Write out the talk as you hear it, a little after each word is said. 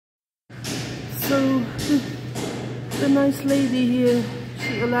So the nice lady here,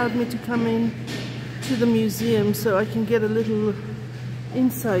 she allowed me to come in to the museum so I can get a little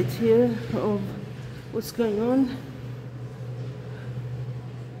insight here of what's going on.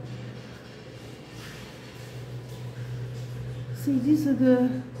 See, these are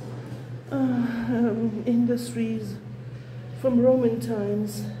the industries from Roman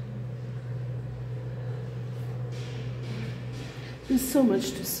times. There's so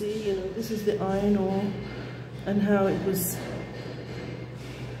much to see, you know. This is the iron ore and how it was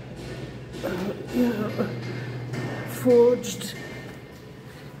you know, forged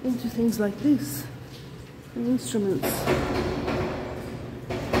into things like this, and instruments.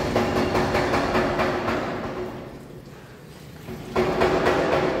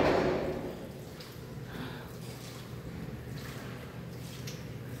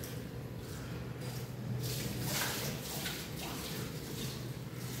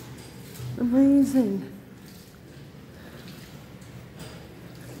 Amazing.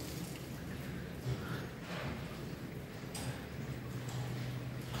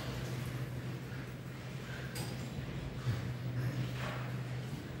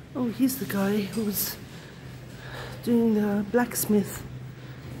 Oh, he's the guy who was doing the blacksmith.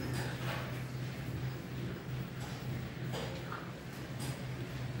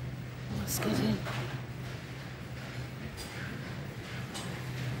 Let's get in.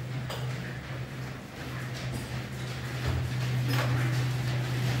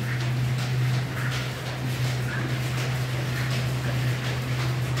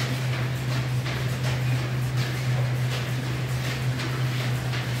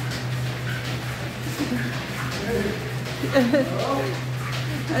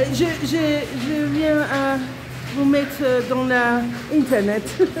 Je viens à vous mettre dans la internet.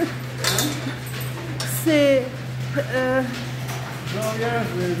 C'est non, rien,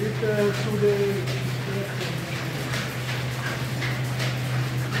 je vais vite sur des...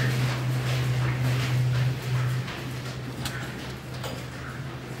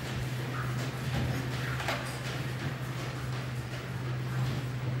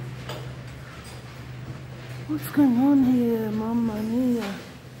 What's going on here, Mamma Mia?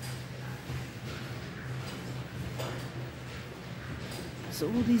 So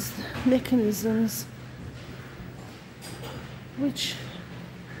all these mechanisms, which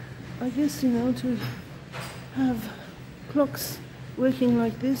I guess, you know, to have clocks working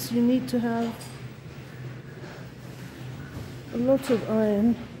like this, you need to have a lot of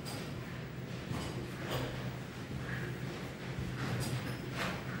iron.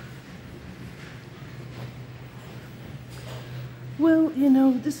 Well, you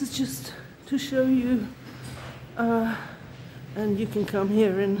know, this is just to show you, and you can come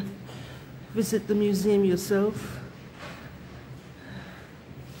here and visit the museum yourself.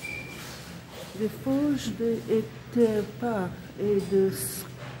 Des forges de terre et de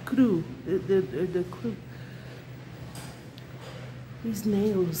screw, de clous. These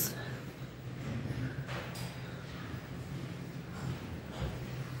nails.